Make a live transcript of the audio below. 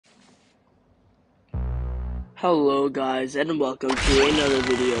Hello guys and welcome to another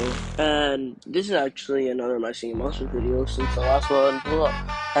video, and this is actually another My Singing Monsters video since the last one blew up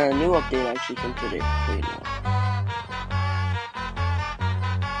and a new update actually came today. Wait,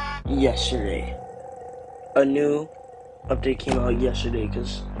 no. Yesterday. A new update came out yesterday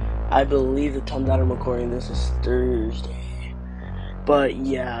because I believe the time that I'm recording this is Thursday. But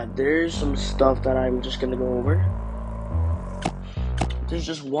yeah, there's some stuff that I'm just gonna go over. There's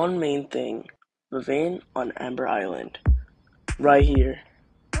just one main thing. Viveine on Amber Island. Right here.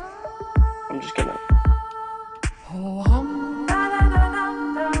 I'm just gonna.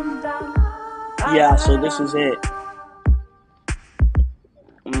 Yeah, so this is it.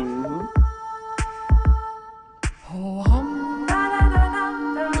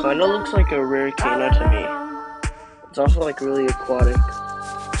 Kinda looks like a rare cana to me. It's also like really aquatic.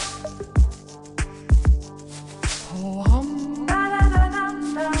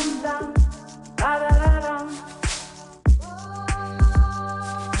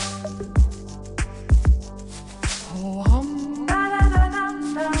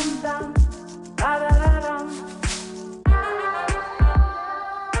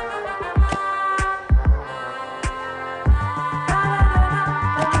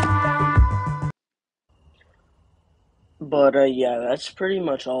 But yeah, that's pretty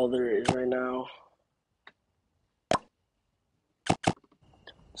much all there is right now.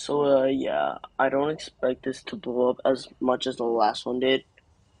 So yeah, I don't expect this to blow up as much as the last one did.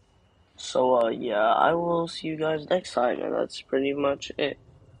 So yeah, I will see you guys next time, and that's pretty much it.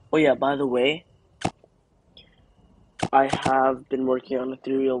 Oh yeah, by the way, I have been working on a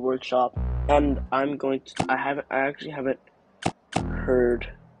ethereal workshop, and I actually haven't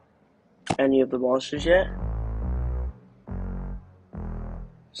heard any of the monsters yet.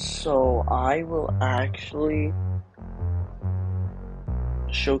 So I will actually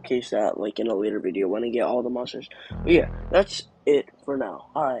showcase that like in a later video when I get all the monsters. But yeah, that's it for now.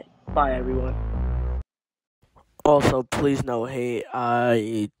 Alright, bye everyone. Also, please know, hey,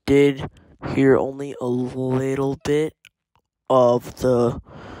 I did hear only a little bit of the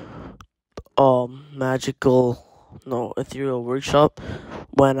ethereal workshop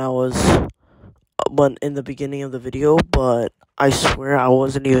when in the beginning of the video, but I swear I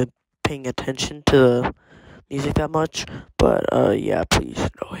wasn't even paying attention to the music that much. But yeah, please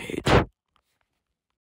no hate.